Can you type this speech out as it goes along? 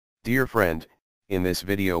Dear friend, in this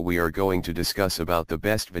video we are going to discuss about the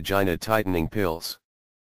best vagina tightening pills.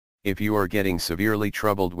 If you are getting severely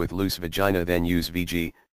troubled with loose vagina, then use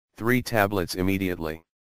VG3 tablets immediately.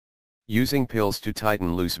 Using pills to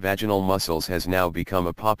tighten loose vaginal muscles has now become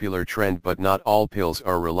a popular trend, but not all pills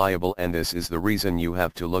are reliable, and this is the reason you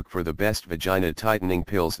have to look for the best vagina tightening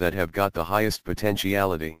pills that have got the highest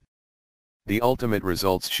potentiality. The ultimate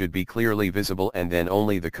results should be clearly visible, and then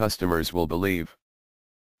only the customers will believe.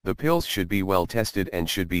 The pills should be well tested and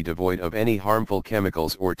should be devoid of any harmful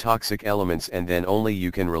chemicals or toxic elements, and then only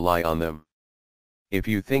you can rely on them. If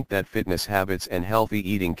you think that fitness habits and healthy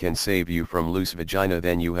eating can save you from loose vagina,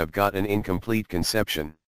 then you have got an incomplete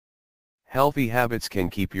conception. Healthy habits can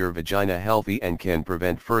keep your vagina healthy and can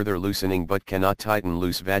prevent further loosening, but cannot tighten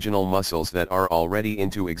loose vaginal muscles that are already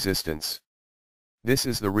into existence. This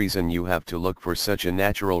is the reason you have to look for such a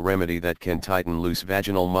natural remedy that can tighten loose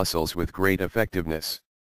vaginal muscles with great effectiveness.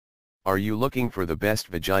 Are you looking for the best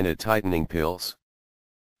vagina tightening pills?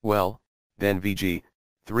 Well, then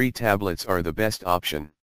VG3 tablets are the best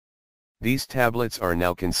option. These tablets are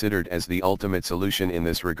now considered as the ultimate solution in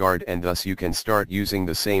this regard, and thus you can start using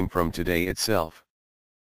the same from today itself.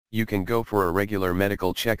 You can go for a regular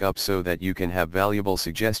medical checkup so that you can have valuable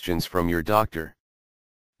suggestions from your doctor.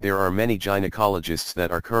 There are many gynecologists that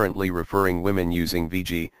are currently referring women using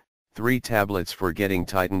VG3 tablets for getting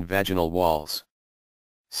tightened vaginal walls.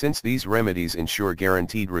 Since these remedies ensure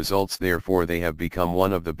guaranteed results, therefore they have become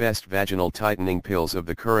one of the best vaginal tightening pills of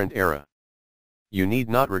the current era. You need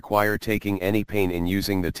not require taking any pain in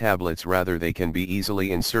using the tablets, rather they can be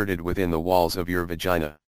easily inserted within the walls of your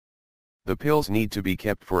vagina. The pills need to be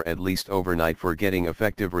kept for at least overnight for getting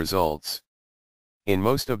effective results. In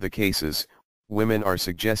most of the cases, women are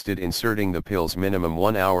suggested inserting the pills minimum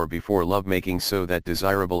 1 hour before lovemaking so that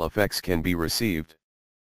desirable effects can be received.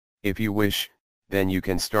 If you wish, then you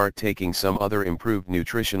can start taking some other improved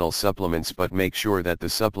nutritional supplements, but make sure that the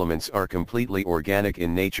supplements are completely organic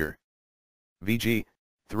in nature.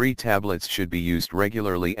 VG3 tablets should be used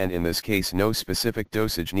regularly, and in this case no specific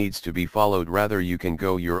dosage needs to be followed, rather you can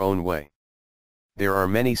go your own way. There are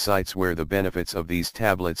many sites where the benefits of these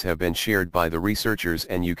tablets have been shared by the researchers,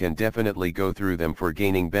 and you can definitely go through them for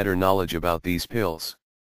gaining better knowledge about these pills.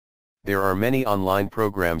 There are many online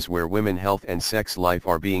programs where women health and sex life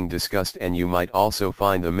are being discussed, and you might also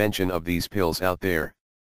find the mention of these pills out there.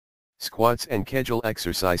 Squats and Kegel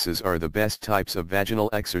exercises are the best types of vaginal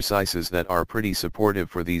exercises that are pretty supportive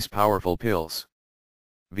for these powerful pills.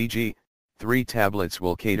 VG3 tablets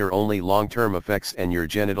will cater only long-term effects, and your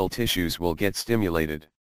genital tissues will get stimulated.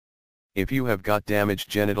 If you have got damaged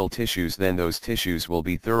genital tissues, then those tissues will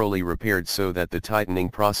be thoroughly repaired so that the tightening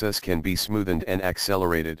process can be smoothened and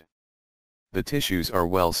accelerated. The tissues are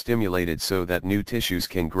well stimulated so that new tissues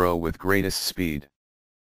can grow with greatest speed.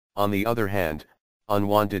 On the other hand,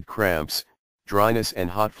 unwanted cramps, dryness and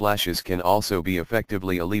hot flashes can also be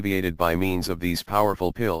effectively alleviated by means of these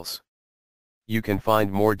powerful pills. You can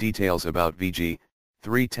find more details about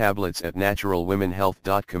VG3 tablets at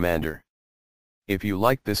naturalwomenhealth.commander. If you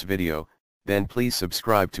liked this video, then please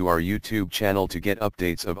subscribe to our YouTube channel to get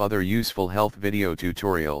updates of other useful health video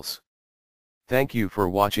tutorials. Thank you for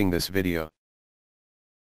watching this video.